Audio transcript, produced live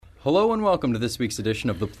Hello and welcome to this week's edition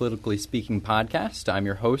of the Politically Speaking podcast. I'm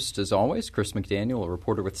your host, as always, Chris McDaniel, a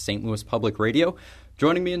reporter with St. Louis Public Radio.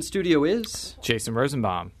 Joining me in studio is Jason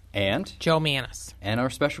Rosenbaum and Joe Manis. And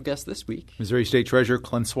our special guest this week, Missouri State Treasurer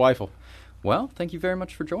Clint Zweifel. Well, thank you very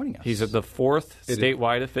much for joining us. He's the fourth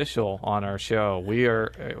statewide official on our show. We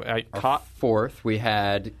are fourth. We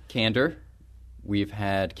had Kander. We've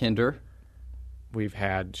had Kinder. We've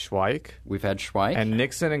had Schweik. We've had Schweik. And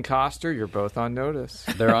Nixon and Koster, you're both on notice.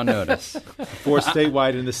 They're on notice. Fourth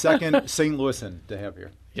statewide and the second St. Louisan to have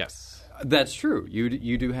here. Yes. That's true.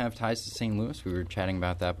 You do have ties to St. Louis. We were chatting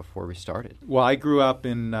about that before we started. Well, I grew up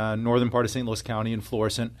in northern part of St. Louis County in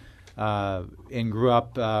Florissant and grew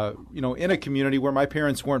up in a community where my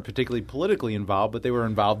parents weren't particularly politically involved, but they were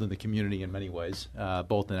involved in the community in many ways,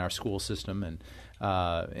 both in our school system and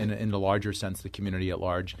in the larger sense, the community at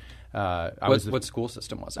large. What school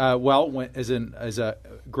system was it? As a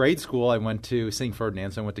grade school, I went to St.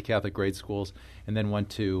 Ferdinand's. I went to Catholic grade schools, and then went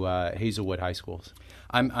to Hazelwood High Schools.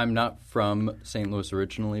 I'm not from St. Louis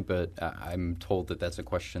originally, but I'm told that that's a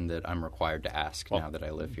question that I'm required to ask now that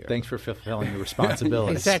I live here. Thanks for fulfilling your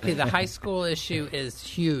responsibilities. Exactly. The high school issue is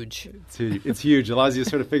huge. It's huge. It allows you to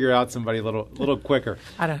sort of figure out somebody a little quicker.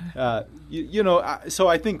 So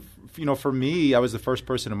I think, for me, I was the first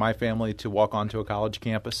person in my family to walk onto a college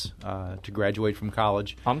campus, to graduate from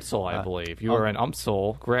college. UMSL, I believe. You are an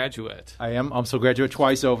UMSL graduate. I am UMSL graduate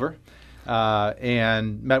twice over,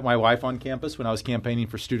 and met my wife on campus when I was campaigning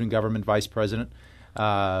for student government vice president.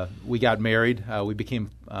 We got married. We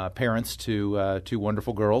became parents to two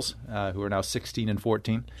wonderful girls who are now 16 and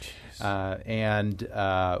 14. And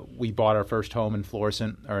we bought our first home in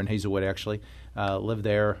Florissant, or in Hazelwood, actually. Lived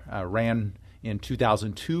there, ran in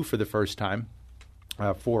 2002 for the first time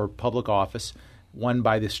for public office, won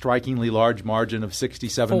by the strikingly large margin of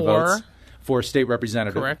 67 votes for state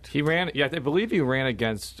representative. Correct. He ran. Yeah, I believe he ran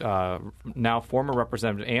against now former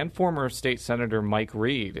representative and former state senator Mike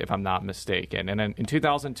Reed, if I'm not mistaken, and in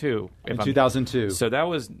 2002. In 2002. So that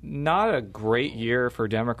was not a great year for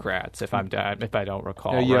Democrats, if I don't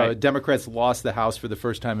recall. Right? Democrats lost the House for the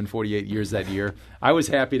first time in 48 years that year. I was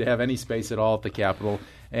happy to have any space at all at the Capitol,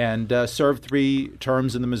 and served 3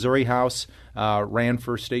 terms in the Missouri House. Ran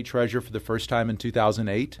for state treasurer for the first time in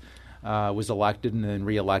 2008. Was elected and then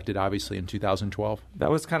reelected, obviously, in 2012. That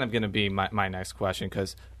was kind of going to be my next question,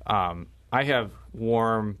 because I have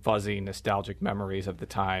warm, fuzzy, nostalgic memories of the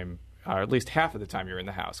time, or at least half of the time you were in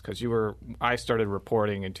the House, because I started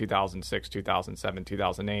reporting in 2006, 2007,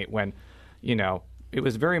 2008, when, it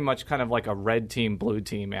was very much kind of like a red team, blue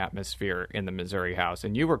team atmosphere in the Missouri House.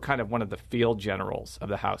 And you were kind of one of the field generals of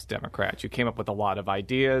the House Democrats. You came up with a lot of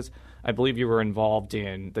ideas. I believe you were involved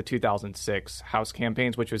in the 2006 House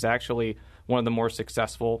campaigns, which was actually one of the more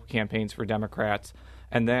successful campaigns for Democrats.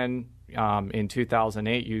 And then in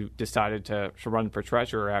 2008, you decided to run for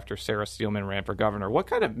treasurer after Sarah Steelman ran for governor. What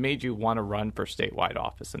kind of made you want to run for statewide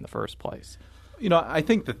office in the first place? I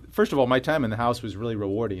think that, first of all, my time in the House was really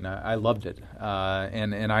rewarding. I loved it,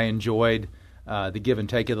 and I enjoyed the give and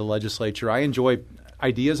take of the legislature. I enjoy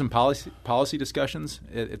ideas and policy discussions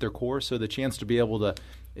at their core, so the chance to be able to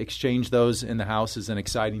exchange those in the House is an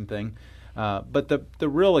exciting thing. But the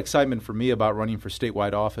real excitement for me about running for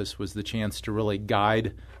statewide office was the chance to really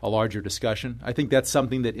guide a larger discussion. I think that's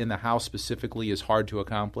something that in the House specifically is hard to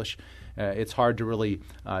accomplish. It's hard to really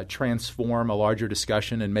transform a larger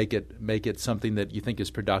discussion and make it something that you think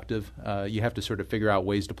is productive. You have to sort of figure out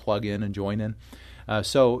ways to plug in and join in.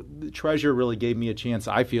 So the treasurer really gave me a chance,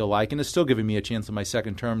 I feel like, and is still giving me a chance in my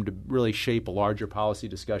second term to really shape a larger policy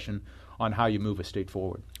discussion on how you move a state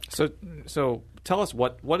forward. So tell us,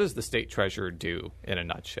 what does the state treasurer do in a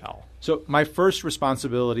nutshell? So my first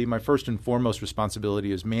and foremost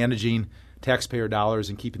responsibility is managing taxpayer dollars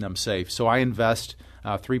and keeping them safe. So I invest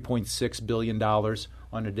 $3.6 billion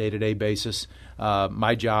on a day-to-day basis.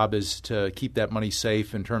 My job is to keep that money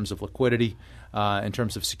safe in terms of liquidity, in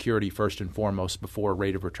terms of security first and foremost before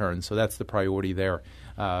rate of return. So that's the priority there.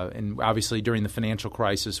 And obviously during the financial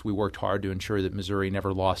crisis, we worked hard to ensure that Missouri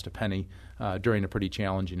never lost a penny during a pretty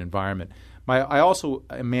challenging environment. I also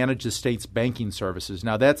manage the state's banking services.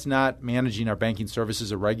 Now, that's not managing our banking services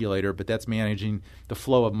as a regulator, but that's managing the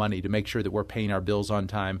flow of money to make sure that we're paying our bills on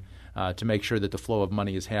time, to make sure that the flow of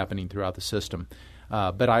money is happening throughout the system.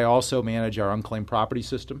 But I also manage our unclaimed property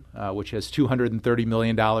system, which has $230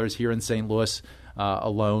 million here in St. Louis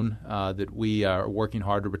alone that we are working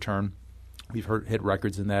hard to return. We've hit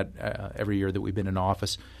records in that every year that we've been in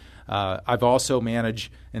office. I've also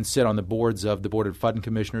managed and sit on the boards of the Board of Fund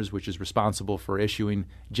Commissioners, which is responsible for issuing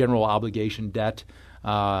general obligation debt,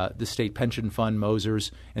 the State Pension Fund,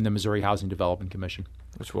 Mosers, and the Missouri Housing Development Commission.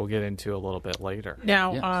 which we'll get into a little bit later.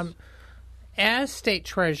 Now, Yes. as state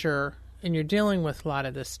treasurer, and you're dealing with a lot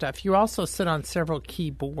of this stuff, you also sit on several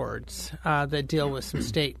key boards that deal with some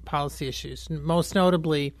state policy issues, most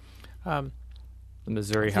notably The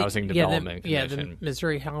Missouri Housing Development the Commission.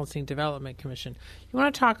 Missouri Housing Development Commission. You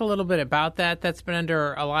want to talk a little bit about that? That's been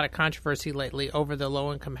under a lot of controversy lately over the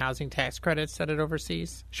low-income housing tax credits that it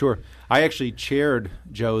oversees. Sure. I actually chaired,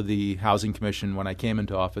 Joe, the Housing Commission when I came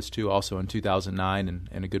into office, too, also in 2009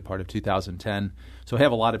 and a good part of 2010. So I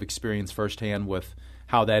have a lot of experience firsthand with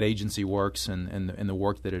how that agency works and the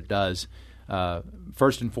work that it does.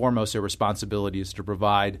 First and foremost, their responsibility is to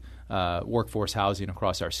provide workforce housing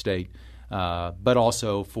across our state, but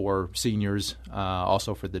also for seniors,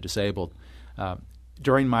 also for the disabled.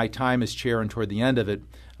 During my time as chair and toward the end of it,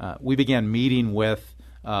 we began meeting with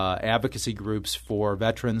advocacy groups for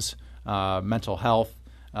veterans, mental health,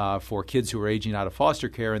 for kids who are aging out of foster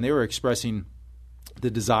care, and they were expressing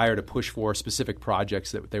the desire to push for specific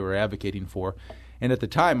projects that they were advocating for. And at the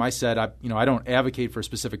time, I said, I don't advocate for a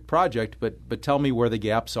specific project, but tell me where the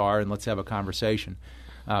gaps are and let's have a conversation.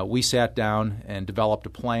 We sat down and developed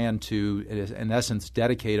a plan to, in essence,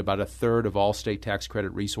 dedicate about a third of all state tax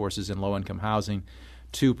credit resources in low-income housing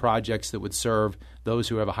to projects that would serve those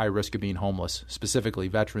who have a high risk of being homeless, specifically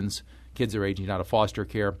veterans, kids who are aging out of foster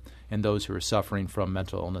care, and those who are suffering from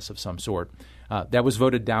mental illness of some sort. That was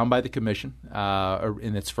voted down by the commission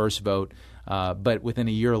in its first vote, but within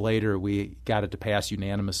a year later, we got it to pass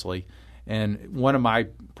unanimously. And one of my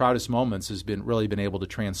proudest moments has been able to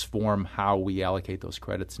transform how we allocate those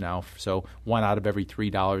credits now. So 1 out of every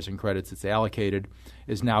 $3 in credits that's allocated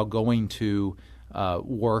is now going to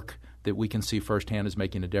work that we can see firsthand is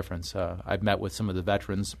making a difference. I've met with some of the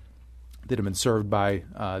veterans that have been served by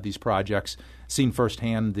these projects, seen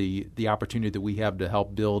firsthand the opportunity that we have to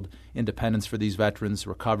help build independence for these veterans,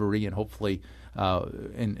 recovery, and hopefully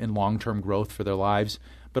in long-term growth for their lives.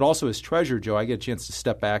 But also as treasurer, Joe, I get a chance to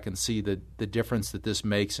step back and see the difference that this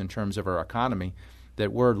makes in terms of our economy,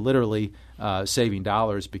 that we're literally saving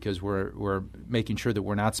dollars because we're making sure that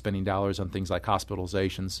we're not spending dollars on things like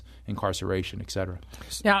hospitalizations, incarceration, et cetera.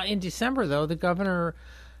 Now, in December, though, the governor's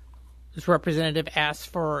representative asked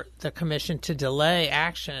for the commission to delay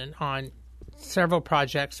action on several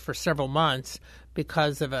projects for several months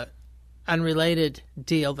because of an unrelated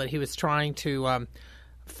deal that he was trying to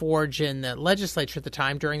forge in the legislature at the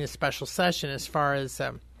time during the special session as far as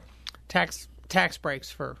tax breaks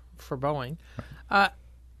for Boeing.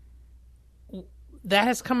 That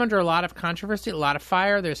has come under a lot of controversy, a lot of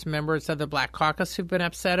fire. There's members of the Black Caucus who've been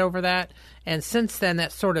upset over that. And since then,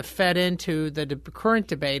 that sort of fed into the current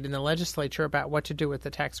debate in the legislature about what to do with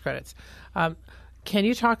the tax credits. Can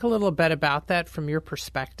you talk a little bit about that from your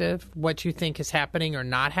perspective, what you think is happening or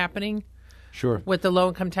not happening? Sure. With the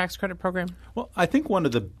low-income tax credit program? Well, I think one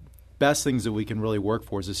of the best things that we can really work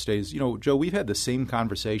for as a state is, Joe, we've had the same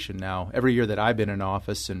conversation now every year that I've been in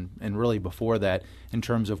office and really before that in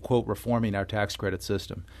terms of, quote, reforming our tax credit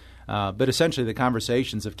system. But essentially the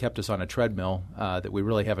conversations have kept us on a treadmill that we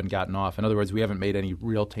really haven't gotten off. In other words, we haven't made any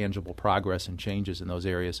real tangible progress and changes in those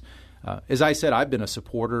areas. As I said, I've been a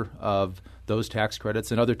supporter of those tax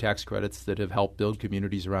credits and other tax credits that have helped build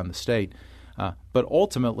communities around the state. But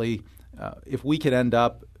ultimately, if we could end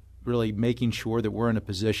up really making sure that we're in a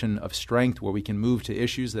position of strength where we can move to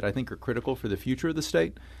issues that I think are critical for the future of the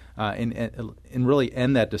state and really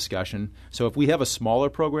end that discussion. So if we have a smaller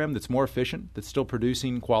program that's more efficient, that's still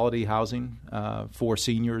producing quality housing for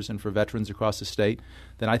seniors and for veterans across the state,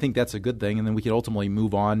 then I think that's a good thing. And then we can ultimately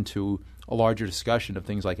move on to a larger discussion of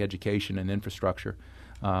things like education and infrastructure,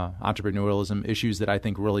 entrepreneurialism, issues that I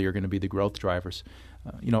think really are going to be the growth drivers.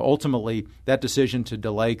 Ultimately, that decision to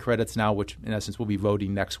delay credits now, which in essence we'll be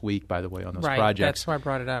voting next week, by the way, on those projects. That's why I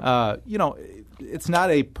brought it up. It's not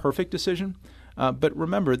a perfect decision, but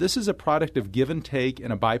remember, this is a product of give and take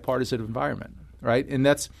in a bipartisan environment, right? And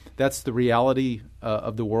that's the reality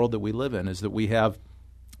of the world that we live in, is that we have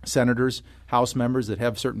senators, House members that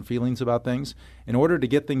have certain feelings about things. In order to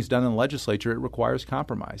get things done in the legislature, it requires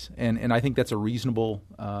compromise, and I think that's a reasonable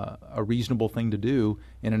thing to do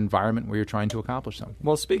in an environment where you're trying to accomplish something.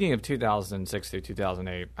 Well, speaking of 2006 through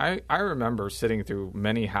 2008, I remember sitting through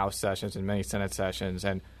many House sessions and many Senate sessions,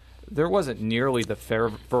 and there wasn't nearly the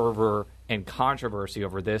fervor and controversy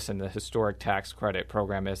over this and the historic tax credit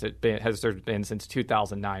program as has there been since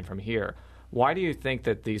 2009 from here. Why do you think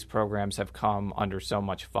that these programs have come under so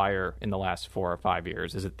much fire in the last 4 or 5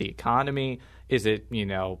 years? Is it the economy? Is it,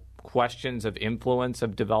 questions of influence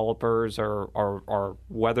of developers or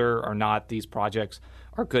whether or not these projects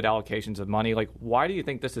are good allocations of money? Like, why do you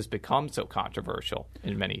think this has become so controversial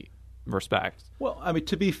in many respects. Well, I mean,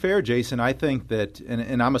 to be fair, Jason, I think that,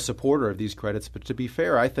 and I'm a supporter of these credits, but to be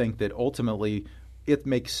fair, I think that ultimately it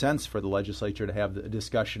makes sense for the legislature to have the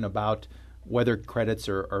discussion about whether credits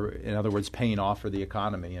are, in other words, paying off for the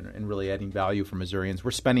economy and really adding value for Missourians. We're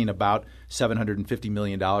spending about $750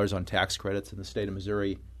 million on tax credits in the state of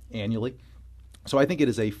Missouri annually. So I think it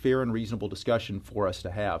is a fair and reasonable discussion for us to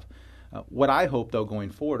have. What I hope, though, going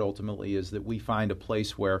forward ultimately is that we find a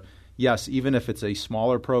place where, yes, even if it's a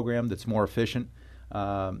smaller program that's more efficient,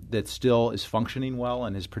 that still is functioning well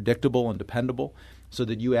and is predictable and dependable, so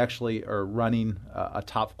that you actually are running a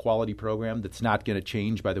top quality program that's not going to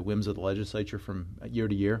change by the whims of the legislature from year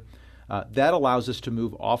to year. That allows us to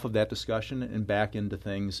move off of that discussion and back into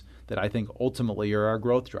things that I think ultimately are our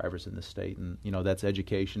growth drivers in the state, and that's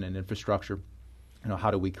education and infrastructure.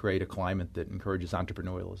 How do we create a climate that encourages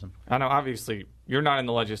entrepreneurialism? I know, obviously, you're not in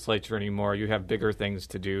the legislature anymore. You have bigger things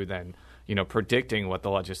to do than, predicting what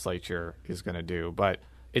the legislature is going to do. But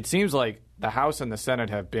it seems like the House and the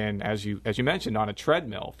Senate have been, as you mentioned, on a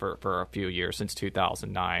treadmill for a few years since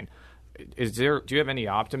 2009. Do you have any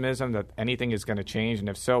optimism that anything is going to change? And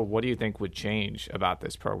if so, what do you think would change about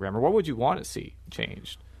this program? Or what would you want to see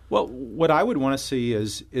changed? Well, what I would want to see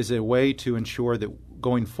is a way to ensure that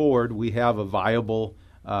going forward we have a viable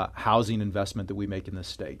housing investment that we make in this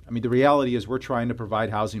state. I mean, the reality is we're trying to provide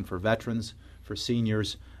housing for veterans, for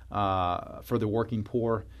seniors, for the working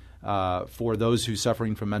poor, for those who are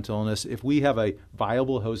suffering from mental illness. If we have a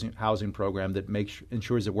viable housing program that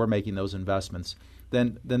ensures that we're making those investments,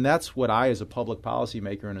 then that's what I, as a public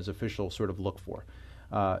policymaker and as official, sort of look for.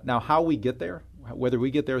 Now, how we get there, whether we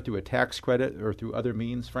get there through a tax credit or through other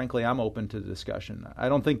means, frankly, I'm open to the discussion. I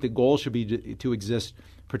don't think the goal should be to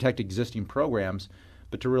protect existing programs,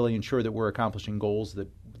 but to really ensure that we're accomplishing goals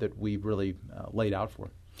that we've really laid out for.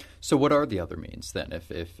 So what are the other means then if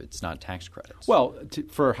it's not tax credits? Well,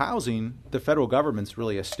 for housing, the federal government's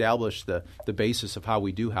really established the basis of how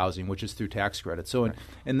we do housing, which is through tax credits. So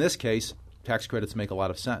in this case, tax credits make a lot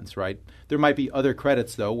of sense, right? There might be other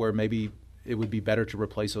credits, though, where maybe it would be better to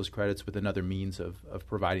replace those credits with another means of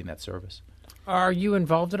providing that service. Are you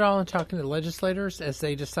involved at all in talking to legislators as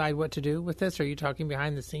they decide what to do with this? Are you talking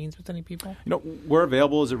behind the scenes with any people? We're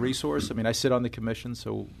available as a resource. I mean, I sit on the commission,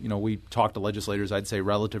 so, we talk to legislators, I'd say,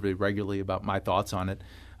 relatively regularly about my thoughts on it.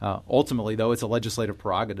 Ultimately, though, it's a legislative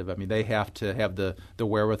prerogative. I mean, they have to have the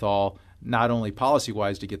wherewithal, not only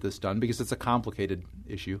policy-wise to get this done, because it's a complicated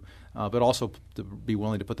issue, but also to be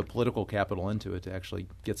willing to put the political capital into it to actually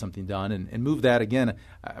get something done and move that again.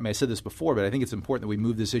 I mean, I said this before, but I think it's important that we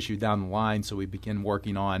move this issue down the line so we begin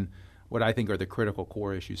working on what I think are the critical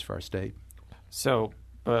core issues for our state. So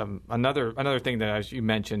another thing that, as you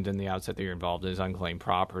mentioned in the outset that you're involved in, is unclaimed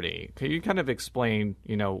property. Can you kind of explain,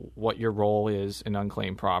 what your role is in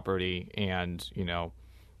unclaimed property and,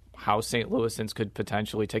 how St. Louisans could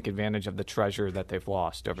potentially take advantage of the treasure that they've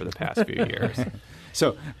lost over the past few years?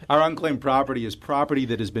 So our unclaimed property is property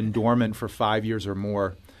that has been dormant for 5 years or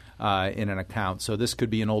more in an account. So this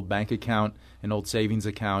could be an old bank account, an old savings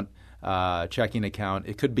account, checking account.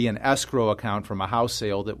 It could be an escrow account from a house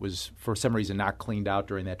sale that was, for some reason, not cleaned out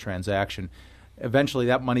during that transaction. Eventually,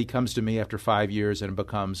 that money comes to me after 5 years, and it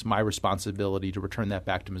becomes my responsibility to return that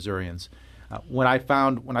back to Missourians. When I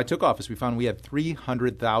took office, we found we had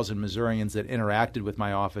 300,000 Missourians that interacted with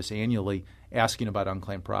my office annually asking about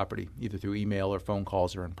unclaimed property, either through email or phone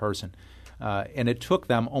calls or in person. And it took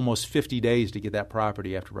them almost 50 days to get that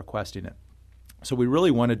property after requesting it. So we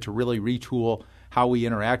really wanted to retool how we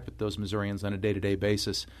interact with those Missourians on a day-to-day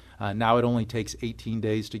basis. Now it only takes 18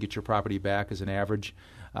 days to get your property back as an average.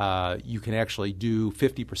 You can actually do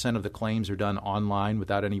 50% of the claims are done online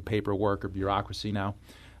without any paperwork or bureaucracy now.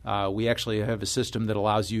 We actually have a system that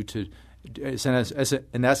allows you to,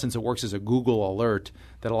 in essence, it works as a Google alert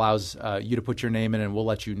that allows you to put your name in, and we'll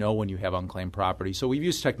let you know when you have unclaimed property. So we've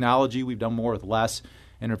used technology. We've done more with less,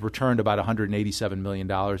 and have returned about $187 million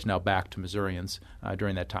now back to Missourians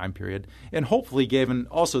during that time period, and hopefully given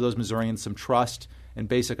also those Missourians some trust and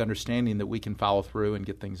basic understanding that we can follow through and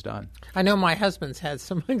get things done. I know my husband's had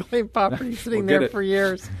some unclaimed property sitting there for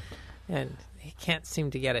years, and he can't seem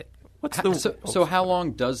to get it. So how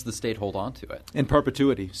long does the state hold on to it? In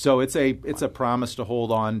perpetuity. So it's a promise to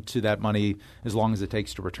hold on to that money as long as it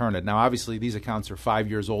takes to return it. Now, obviously, these accounts are 5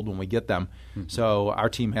 years old when we get them. Mm-hmm. So our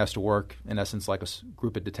team has to work, in essence, like a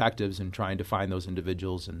group of detectives in trying to find those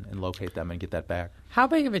individuals and locate them and get that back. How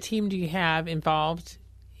big of a team do you have involved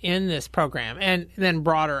in this program? And then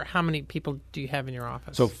broader, how many people do you have in your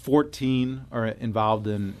office? So 14 are involved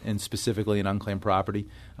in specifically in unclaimed property,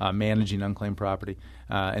 managing unclaimed property,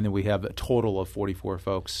 and then we have a total of 44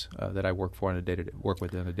 folks that I work with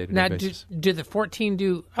on a day-to-day now, basis. Do the 14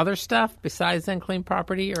 do other stuff besides unclaimed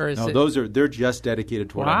property, or is No, it? they're just dedicated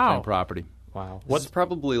toward unclaimed property. Wow. What's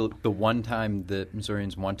probably the one time that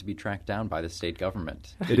Missourians want to be tracked down by the state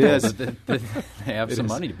government? It is. They have some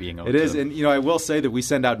money to being owed. It is, and I will say that we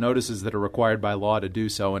send out notices that are required by law to do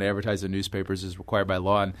so, and advertise in newspapers is required by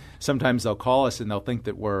law. And sometimes they'll call us and they'll think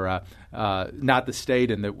that we're not the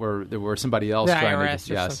state and that we're somebody else The trying IRS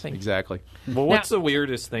to. or Yes, something. exactly. Well, what's the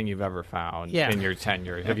weirdest thing you've ever found Yeah. in your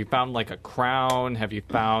tenure? Have you found like a crown? Have you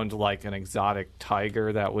found like an exotic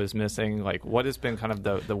tiger that was missing? Like, what has been kind of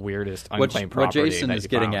the weirdest unclaimed What property Jason that is you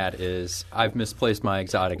getting found? at is I've misplaced my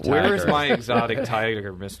exotic tiger. Where is my exotic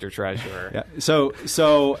tiger, Mr. Treasurer? Yeah. So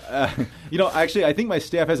actually, I think my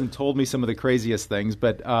staff hasn't told me some of the craziest things,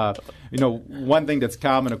 but one thing that's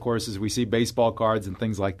common, of course, is we see baseball cards and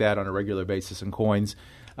things like that on a regular basis and coins.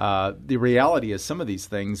 The reality is some of these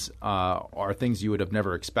things are things you would have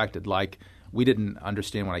never expected. Like, we didn't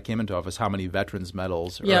understand when I came into office how many veterans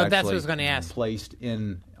medals are Yeah, that's actually what I was gonna ask. placed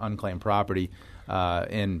in unclaimed property.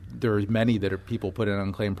 And there are many that are people put in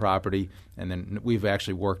unclaimed property, and then we've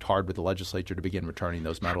actually worked hard with the legislature to begin returning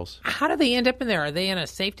those medals. How do they end up in there? Are they in a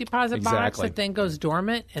safe deposit box Exactly. that then goes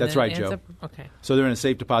dormant? And That's then right, ends Joe. Up, okay. So they're in a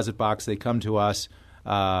safe deposit box. They come to us.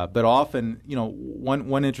 But often,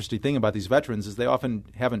 one interesting thing about these veterans is they often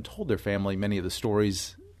haven't told their family many of the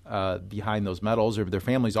stories behind those medals, or their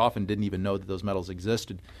families often didn't even know that those medals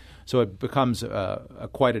existed. So it becomes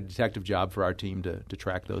quite a detective job for our team to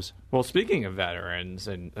track those. Well, speaking of veterans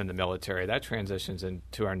and the military, that transitions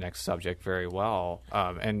into our next subject very well.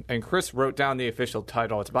 And Chris wrote down the official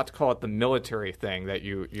title. It's about to call it the military thing that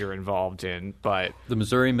you're involved in, but The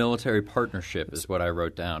Missouri Military Partnership is what I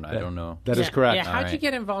wrote down. I don't know. That is correct. Yeah, how'd you right.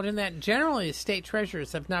 get involved in that? Generally, state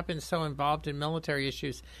treasurers have not been so involved in military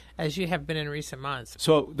issues as you have been in recent months.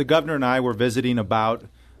 So the governor and I were visiting about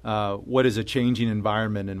what is a changing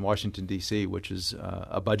environment in Washington, D.C., which is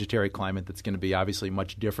a budgetary climate that's going to be obviously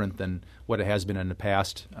much different than what it has been in the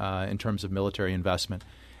past in terms of military investment.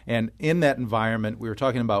 And in that environment, we were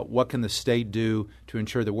talking about what can the state do to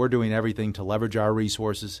ensure that we're doing everything to leverage our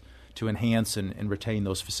resources to enhance and retain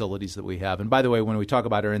those facilities that we have. And by the way, when we talk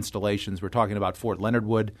about our installations, we're talking about Fort Leonard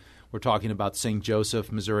Wood. We're talking about St.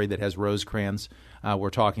 Joseph, Missouri, that has Rosecrans. We're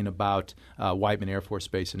talking about Whiteman Air Force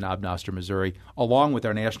Base in Knob Noster, Missouri, along with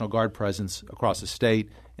our National Guard presence across the state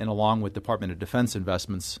and along with Department of Defense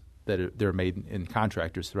investments that they're made in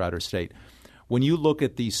contractors throughout our state. When you look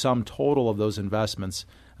at the sum total of those investments,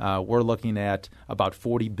 we're looking at about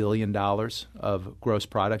 $40 billion of gross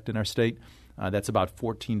product in our state. That's about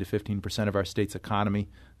 14 to 15% of our state's economy.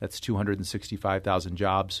 That's 265,000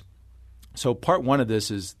 jobs. So part one of this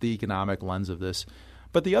is the economic lens of this.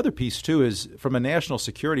 But the other piece, too, is from a national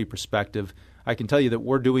security perspective, I can tell you that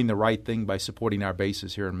we're doing the right thing by supporting our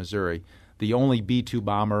bases here in Missouri. The only B-2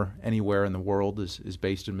 bomber anywhere in the world is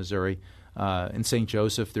based in Missouri. In St.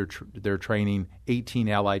 Joseph, they're training 18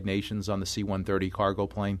 allied nations on the C-130 cargo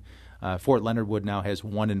plane. Fort Leonard Wood now has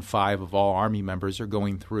 1 in 5 of all Army members are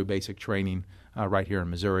going through basic training right here in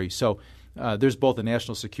Missouri. So there's both a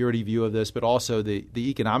national security view of this, but also the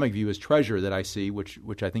economic view as treasurer that I see,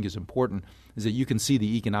 which I think is important, is that you can see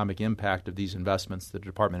the economic impact of these investments that the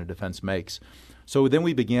Department of Defense makes. So then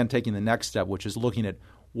we began taking the next step, which is looking at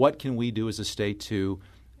what can we do as a state to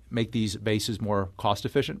make these bases more cost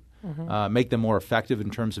efficient, make them more effective in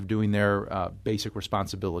terms of doing their basic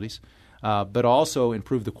responsibilities, but also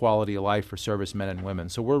improve the quality of life for servicemen and women.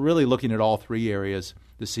 So we're really looking at all three areas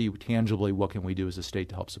to see tangibly what can we do as a state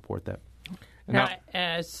to help support that. Now,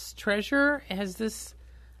 as treasurer,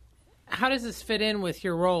 how does this fit in with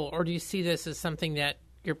your role, or do you see this as something that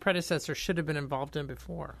your predecessor should have been involved in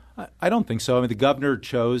before? I don't think so. I mean, the governor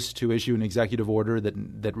chose to issue an executive order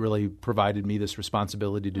that really provided me this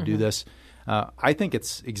responsibility to do this. I think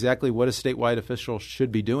it's exactly what a statewide official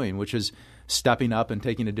should be doing, which is stepping up and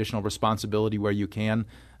taking additional responsibility where you can.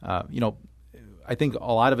 I think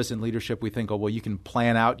a lot of us in leadership, we think, you can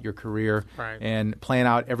plan out your career and plan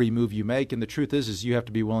out every move you make. And the truth is you have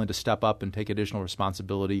to be willing to step up and take additional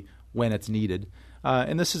responsibility when it's needed.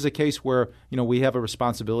 And this is a case where, we have a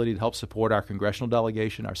responsibility to help support our congressional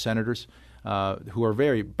delegation, our senators, who are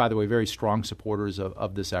very strong supporters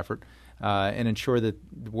of this effort, and ensure that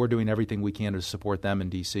we're doing everything we can to support them in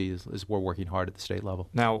D.C. as we're working hard at the state level.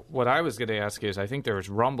 Now, what I was going to ask is, I think there's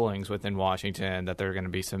rumblings within Washington that there are going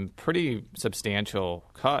to be some pretty substantial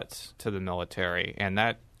cuts to the military, and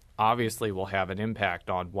that obviously will have an impact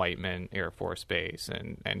on Whiteman Air Force Base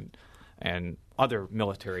and other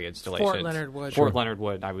military installations. Fort Leonard Wood. Fort Leonard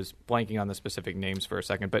Wood. I was blanking on the specific names for a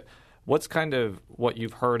second, but what's kind of what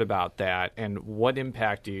you've heard about that, and what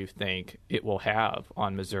impact do you think it will have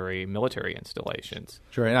on Missouri military installations?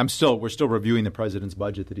 Sure, and we're still reviewing the president's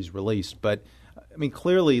budget that he's released, but I mean,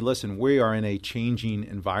 clearly, listen, we are in a changing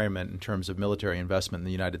environment in terms of military investment in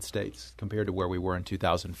the United States compared to where we were in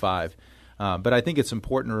 2005. But I think it's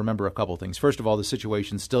important to remember a couple things. First of all, the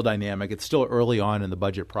situation's still dynamic. It's still early on in the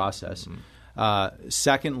budget process.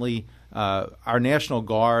 Secondly, our National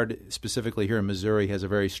Guard, specifically here in Missouri, has a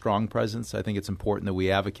very strong presence. I think it's important that we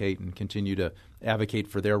advocate and continue to advocate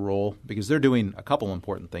for their role, because they're doing a couple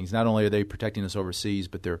important things. Not only are they protecting us overseas,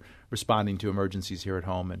 but they're responding to emergencies here at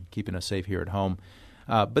home and keeping us safe here at home.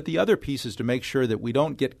 But the other piece is to make sure that we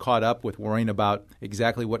don't get caught up with worrying about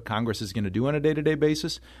exactly what Congress is going to do on a day-to-day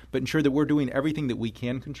basis, but ensure that we're doing everything that we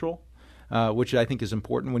can control, which I think is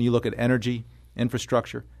important. When you look at energy,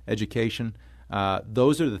 infrastructure, education,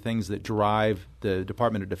 those are the things that drive the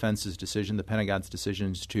Department of Defense's decision, the Pentagon's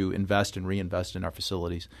decisions to invest and reinvest in our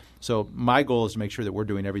facilities. So my goal is to make sure that we're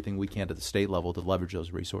doing everything we can at the state level to leverage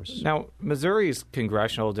those resources. Now, Missouri's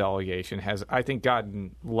congressional delegation has, I think,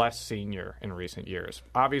 gotten less senior in recent years.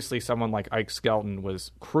 Obviously, someone like Ike Skelton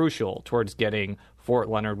was crucial towards getting Fort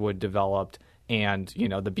Leonard Wood developed and,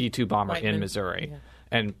 the B-2 bomber in Missouri.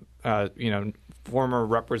 Yeah. And, former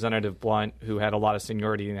Representative Blunt, who had a lot of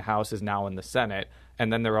seniority in the House, is now in the Senate,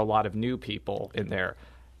 and then there are a lot of new people in there.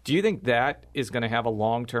 Do you think that is going to have a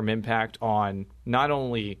long-term impact on not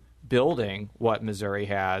only building what Missouri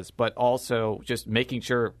has, but also just making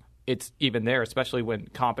sure it's even there, especially when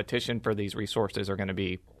competition for these resources are going to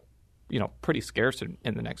be, pretty scarce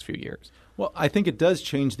in the next few years? Well, I think it does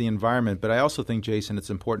change the environment, but I also think, Jason, it's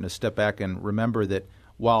important to step back and remember that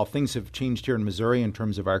while things have changed here in Missouri in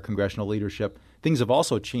terms of our congressional leadership, things have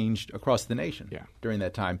also changed across the nation during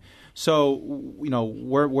that time. So,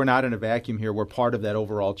 we're not in a vacuum here. We're part of that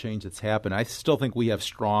overall change that's happened. I still think we have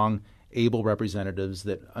strong, able representatives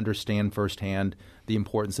that understand firsthand the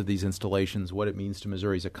importance of these installations, what it means to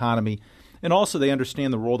Missouri's economy, and also they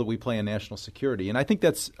understand the role that we play in national security. And I think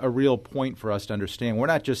that's a real point for us to understand. We're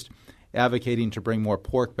not just advocating to bring more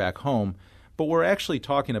pork back home, but we're actually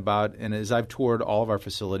talking about, and as I've toured all of our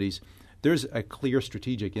facilities, there's a clear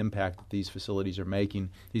strategic impact that these facilities are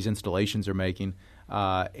making, these installations are making,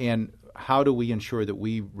 and how do we ensure that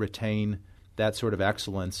we retain that sort of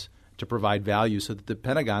excellence to provide value so that the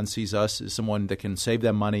Pentagon sees us as someone that can save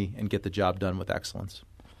them money and get the job done with excellence.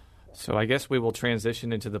 So I guess we will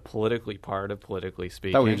transition into the politically part of Politically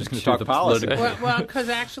Speaking. Oh, we were just going to talk policy. Well, because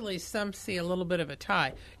actually some see a little bit of a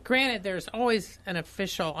tie. Granted, there's always an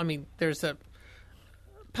official, there's a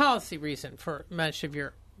policy reason for much of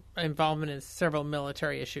your involvement in several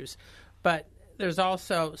military issues, but there's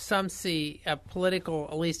also some see a political,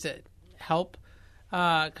 at least help,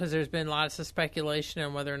 because there's been lots of speculation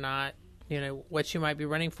on whether or not what you might be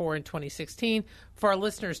running for in 2016. For our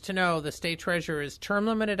listeners to know, the state treasurer is term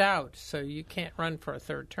limited out, so you can't run for a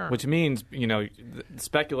third term. Which means,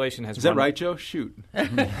 speculation has. Is that right, Joe? Shoot.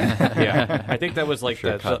 Yeah, I think that was like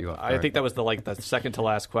the second to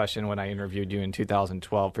last question when I interviewed you in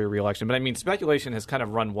 2012 for your reelection. But speculation has kind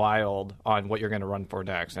of run wild on what you're going to run for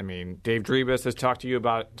next. Dave Drebus has talked you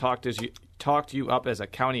up as a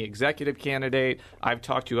county executive candidate. I've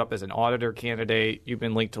talked you up as an auditor candidate. You've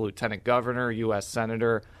been linked to lieutenant governor, U.S.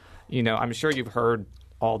 senator. I'm sure you've heard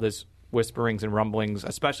all this whisperings and rumblings,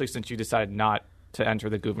 especially since you decided not to enter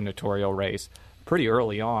the gubernatorial race pretty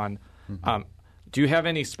early on. Mm-hmm. Do you have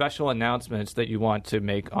any special announcements that you want to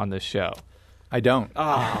make on this show? I don't.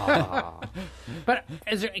 But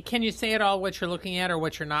can you say at all what you're looking at or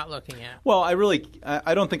what you're not looking at? Well,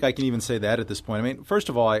 I don't think I can even say that at this point. First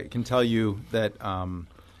of all, I can tell you that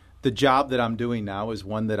the job that I'm doing now is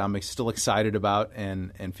one that I'm still excited about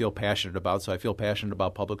and feel passionate about. So I feel passionate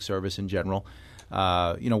about public service in general.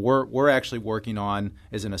 We're actually working on,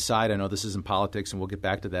 as an aside, I know this isn't politics and we'll get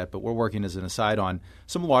back to that, but we're working as an aside on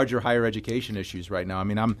some larger higher education issues right now.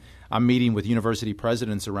 I'm meeting with university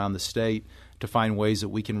presidents around the state to find ways that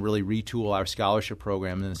we can really retool our scholarship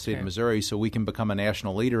program in the state of Missouri so we can become a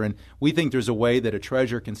national leader. And we think there's a way that a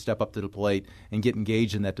treasurer can step up to the plate and get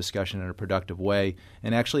engaged in that discussion in a productive way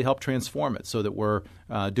and actually help transform it so that we're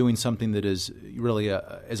doing something that is really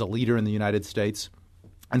as a leader in the United States.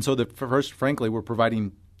 And so that first, frankly, we're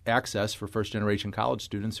providing access for first-generation college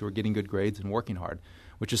students who are getting good grades and working hard,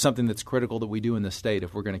 which is something that's critical that we do in the state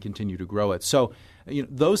if we're going to continue to grow it. So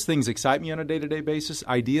those things excite me on a day-to-day basis.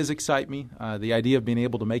 Ideas excite me, the idea of being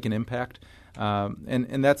able to make an impact.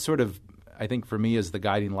 And that's sort of, I think for me is the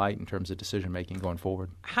guiding light in terms of decision making going forward.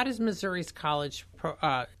 How does Missouri's college,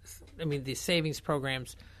 the savings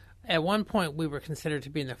programs, at one point we were considered to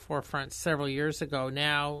be in the forefront several years ago.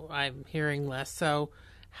 Now I'm hearing less so.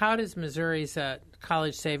 How does Missouri's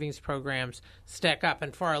college savings programs stack up?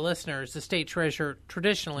 And for our listeners, the state treasurer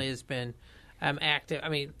traditionally has been active. I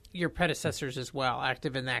mean, your predecessors as well,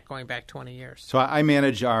 active in that going back 20 years. So I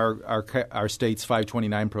manage our state's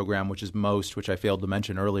 529 program, which is MOST, which I failed to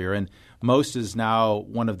mention earlier. And MOST is now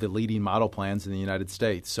one of the leading model plans in the United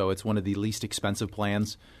States. So it's one of the least expensive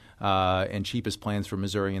plans and cheapest plans for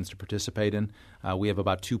Missourians to participate in. We have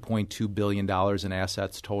about $2.2 billion in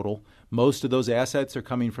assets total. Most of those assets are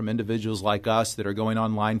coming from individuals like us that are going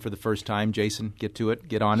online for the first time. Jason, get to it,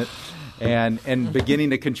 get on it, and beginning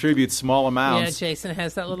to contribute small amounts. Yeah, Jason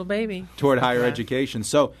has that little baby. Toward higher education.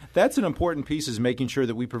 So that's an important piece, is making sure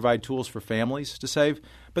that we provide tools for families to save.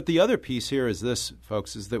 But the other piece here is this,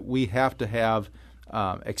 folks, is that we have to have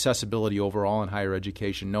accessibility overall in higher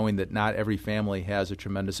education, knowing that not every family has a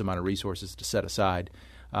tremendous amount of resources to set aside,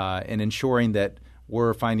 and ensuring that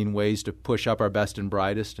we're finding ways to push up our best and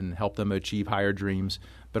brightest and help them achieve higher dreams,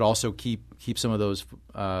 but also keep some of those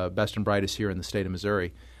best and brightest here in the state of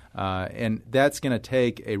Missouri. And that's going to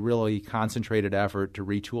take a really concentrated effort to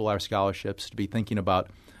retool our scholarships, to be thinking about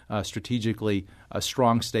strategically a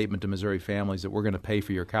strong statement to Missouri families that we're going to pay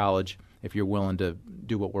for your college if you're willing to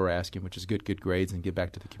do what we're asking, which is good grades and give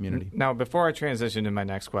back to the community. Now, before I transition to my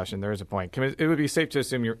next question, there is a point. It would be safe to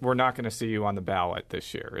assume we're not going to see you on the ballot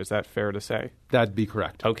this year. Is that fair to say? That'd be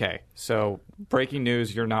correct. Okay. So, breaking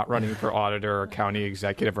news, you're not running for auditor or county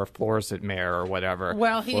executive or Florissant mayor or whatever.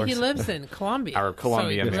 Well, he lives in Columbia. Or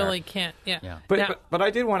Columbia so mayor. You really can't, yeah. But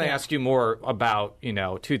I did want to ask you more about,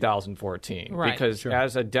 2014. Right. Because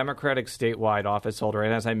as a Democratic statewide office holder,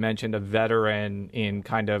 and as I mentioned, a veteran in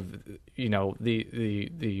kind of,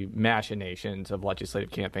 the machinations of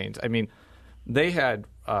legislative campaigns. I mean, they had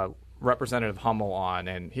Representative Hummel on,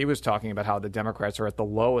 and he was talking about how the Democrats are at the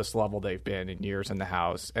lowest level they've been in years in the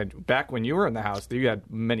House. And back when you were in the House, you had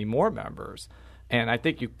many more members. And I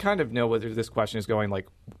think you kind of know whether this question is going, like,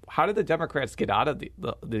 how did the Democrats get out of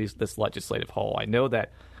this legislative hole? I know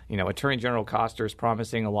that, Attorney General Koster is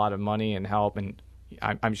promising a lot of money and help, and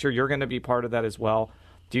I'm sure you're going to be part of that as well.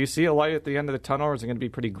 Do you see a light at the end of the tunnel, or is it going to be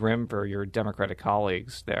pretty grim for your Democratic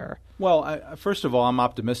colleagues there? Well, first of all, I'm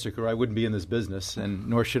optimistic, or I wouldn't be in this business, and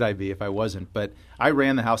nor should I be if I wasn't. But I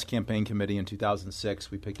ran the House Campaign Committee in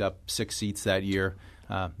 2006. We picked up 6 seats that year.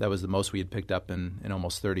 That was the most we had picked up in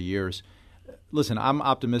almost 30 years. Listen, I'm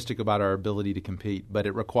optimistic about our ability to compete, but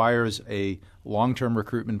it requires a long-term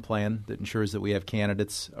recruitment plan that ensures that we have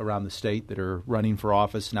candidates around the state that are running for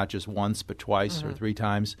office, not just once, but twice or 3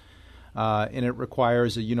 times. And it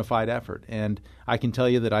requires a unified effort. And I can tell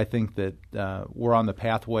you that I think that we're on the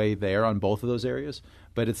pathway there on both of those areas,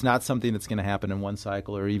 but it's not something that's going to happen in 1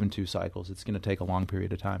 cycle or even 2 cycles. It's going to take a long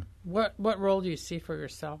period of time. What role do you see for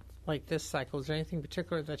yourself like this cycle? Is there anything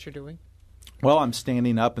particular that you're doing? Well, I'm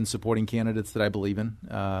standing up and supporting candidates that I believe in.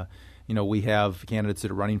 We have candidates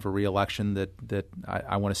that are running for re-election that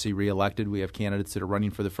I want to see re-elected. We have candidates that are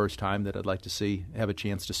running for the first time that I'd like to see have a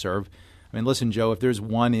chance to serve. I mean, listen, Joe, if there's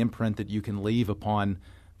one imprint that you can leave upon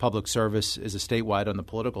public service as a statewide on the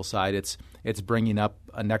political side, it's bringing up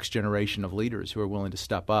a next generation of leaders who are willing to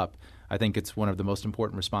step up. I think it's one of the most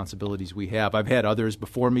important responsibilities we have. I've had others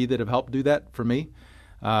before me that have helped do that for me,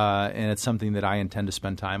 and it's something that I intend to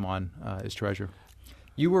spend time on as treasurer.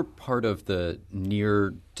 You were part of the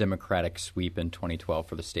near Democratic sweep in 2012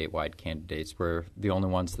 for the statewide candidates, where the only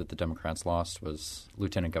ones that the Democrats lost was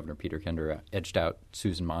Lieutenant Governor Peter Kinder edged out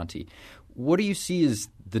Susan Montee. What do you see as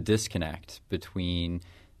the disconnect between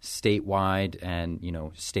statewide and,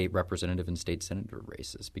 state representative and state senator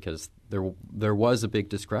races? Because there was a big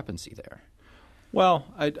discrepancy there. Well,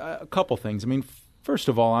 a couple things. I mean, first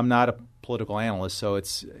of all, I'm not a political analyst, so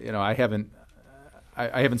it's I haven't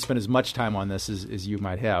spent as much time on this as you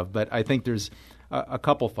might have, but I think there's a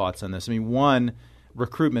couple thoughts on this. I mean, one,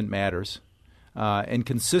 recruitment matters, and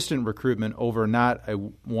consistent recruitment over not a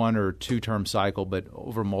 1 or 2 term cycle, but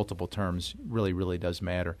over multiple terms really, really does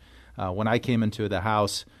matter. When I came into the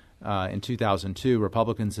House in 2002,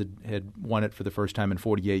 Republicans had won it for the first time in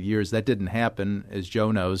 48 years. That didn't happen, as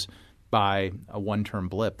Joe knows, by a 1-term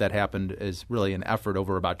blip. That happened as really an effort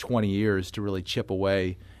over about 20 years to really chip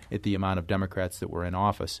away at the amount of Democrats that were in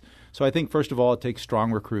office. So I think, first of all, it takes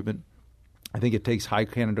strong recruitment. I think it takes high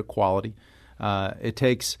candidate quality. It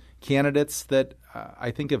takes candidates that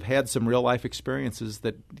I think have had some real-life experiences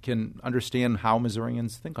that can understand how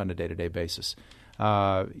Missourians think on a day-to-day basis.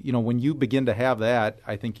 When you begin to have that,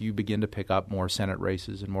 I think you begin to pick up more Senate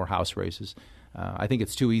races and more House races. I think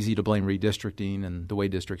it's too easy to blame redistricting and the way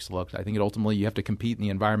districts look. I think ultimately you have to compete in the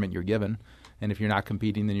environment you're given. And if you're not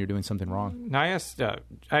competing, then you're doing something wrong. Now, I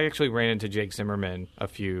actually ran into Jake Zimmerman a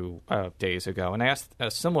few days ago, and I asked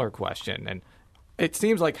a similar question. And it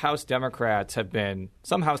seems like some House Democrats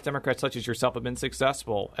such as yourself have been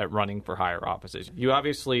successful at running for higher offices. You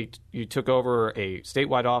took over a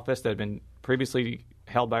statewide office that had been previously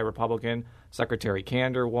held by a Republican. Secretary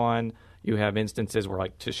Kander won. You have instances where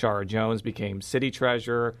like Tashara Jones became city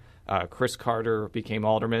treasurer. Chris Carter became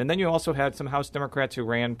alderman. And then you also had some House Democrats who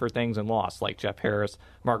ran for things and lost, like Jeff Harris,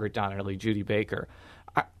 Margaret Donnelly, Judy Baker.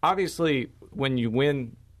 Obviously, when you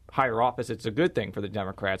win higher office, it's a good thing for the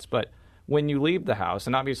Democrats. But when you leave the House,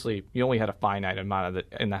 and obviously you only had a finite amount of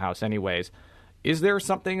in the House anyways, is there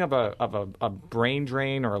something of a brain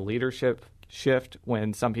drain or a leadership shift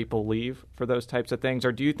when some people leave for those types of things?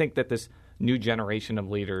 Or do you think that this new generation of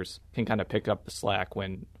leaders can kind of pick up the slack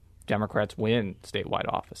when Democrats win statewide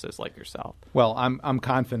offices like yourself? Well, I'm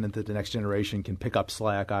confident that the next generation can pick up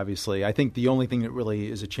slack, obviously. I think the only thing that really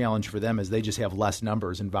is a challenge for them is they just have less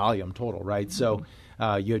numbers and volume total, right? Mm-hmm.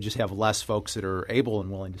 So you just have less folks that are able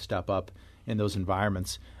and willing to step up in those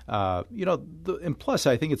environments. And plus,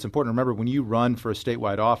 I think it's important to remember when you run for a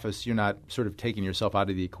statewide office, you're not sort of taking yourself out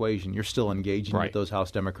of the equation. You're still engaging with those House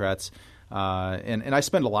Democrats. And I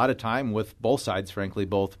spend a lot of time with both sides, frankly,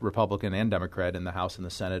 both Republican and Democrat in the House and the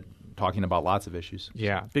Senate, talking about lots of issues.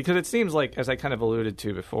 Yeah, because it seems like, as I kind of alluded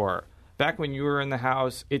to before, back when you were in the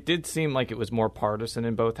House, it did seem like it was more partisan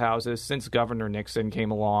in both houses. Since Governor Nixon came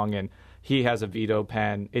along and he has a veto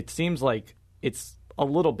pen, it seems like it's a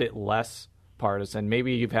little bit less partisan.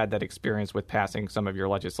 Maybe you've had that experience with passing some of your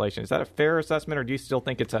legislation. Is that a fair assessment, or do you still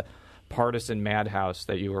think it's a partisan madhouse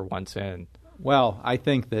that you were once in? Well, I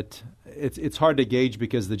think that it's hard to gauge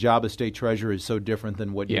because the job of state treasurer is so different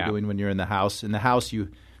than what you're doing when you're in the House. In the House,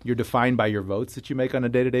 you're defined by your votes that you make on a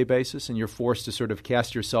day-to-day basis, and you're forced to sort of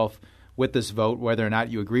cast yourself with this vote, whether or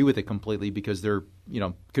not you agree with it completely, because there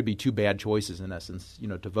could be two bad choices in essence.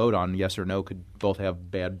 To vote on yes or no could both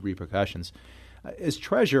have bad repercussions. As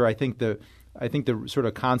treasurer, I think the sort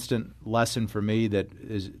of constant lesson for me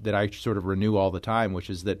that I sort of renew all the time,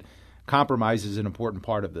 which is that compromise is an important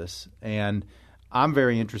part of this. And I'm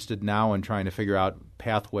very interested now in trying to figure out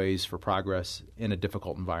pathways for progress in a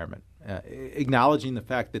difficult environment. Acknowledging the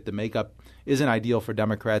fact that the makeup isn't ideal for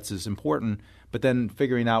Democrats is important, but then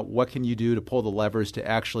figuring out what can you do to pull the levers to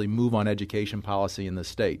actually move on education policy in the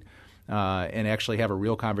state and actually have a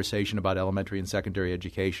real conversation about elementary and secondary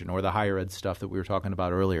education or the higher ed stuff that we were talking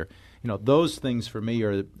about earlier. Those things for me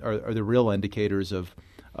are the real indicators of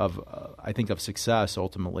success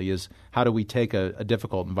ultimately, is how do we take a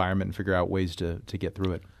difficult environment and figure out ways to get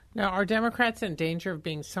through it. Now, are Democrats in danger of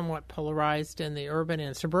being somewhat polarized in the urban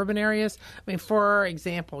and suburban areas? I mean, for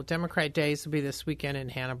example, Democrat Days will be this weekend in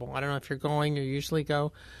Hannibal. I don't know if you're going or usually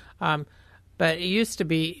go. But it used to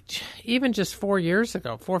be, even just 4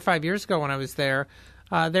 or 5 years ago when I was there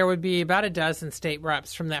would be about a dozen state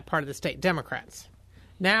reps from that part of the state, Democrats.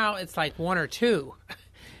 Now it's like one or two.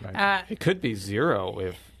 Right. It could be zero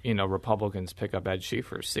if Republicans pick up Ed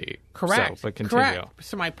Schieffer's seat. Correct. But continue. Correct.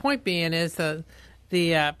 So my point being is the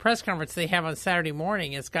press conference they have on Saturday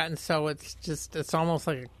morning has gotten so it's almost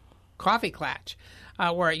like a coffee klatch,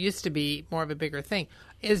 where it used to be more of a bigger thing.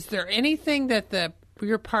 Is there anything that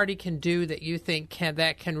your party can do that you think can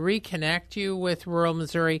reconnect you with rural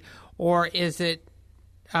Missouri, or is it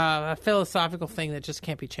a philosophical thing that just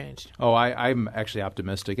can't be changed? Oh, I'm actually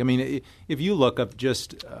optimistic. I mean, if you look up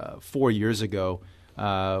just 4 years ago,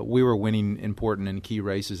 we were winning important and key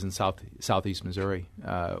races in southeast Missouri.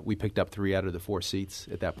 We picked up 3 out of the 4 seats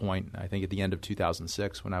at that point, I think at the end of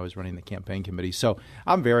 2006 when I was running the campaign committee. So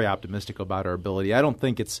I'm very optimistic about our ability. I don't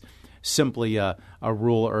think it's simply a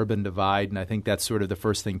rural-urban divide, and I think that's sort of the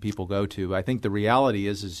first thing people go to. I think the reality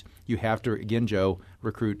is you have to, again, Joe,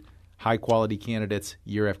 recruit high-quality candidates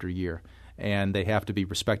year after year, and they have to be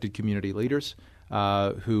respected community leaders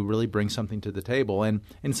who really bring something to the table. And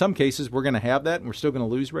in some cases, we're going to have that, and we're still going to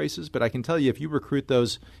lose races, but I can tell you if you recruit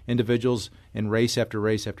those individuals in race after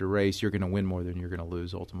race after race, you're going to win more than you're going to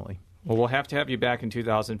lose ultimately. Well, we'll have to have you back in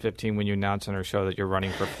 2015 when you announce on our show that you're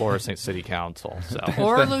running for Florissant City Council. So.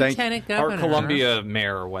 Or Lieutenant Governor. Or Columbia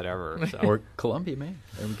Mayor or whatever. So. Or Columbia Mayor.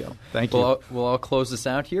 There we go. Thank you. We'll all close this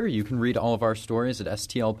out here. You can read all of our stories at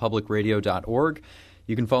stlpublicradio.org.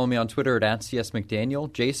 You can follow me on Twitter at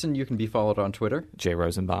 @CSMcDaniel. Jason, you can be followed on Twitter. Jay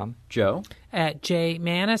Rosenbaum. Joe. At J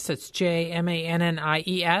Mannies. It's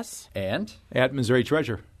JMANNIES. And? At Missouri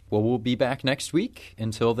Treasure. Well, we'll be back next week.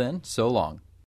 Until then, so long.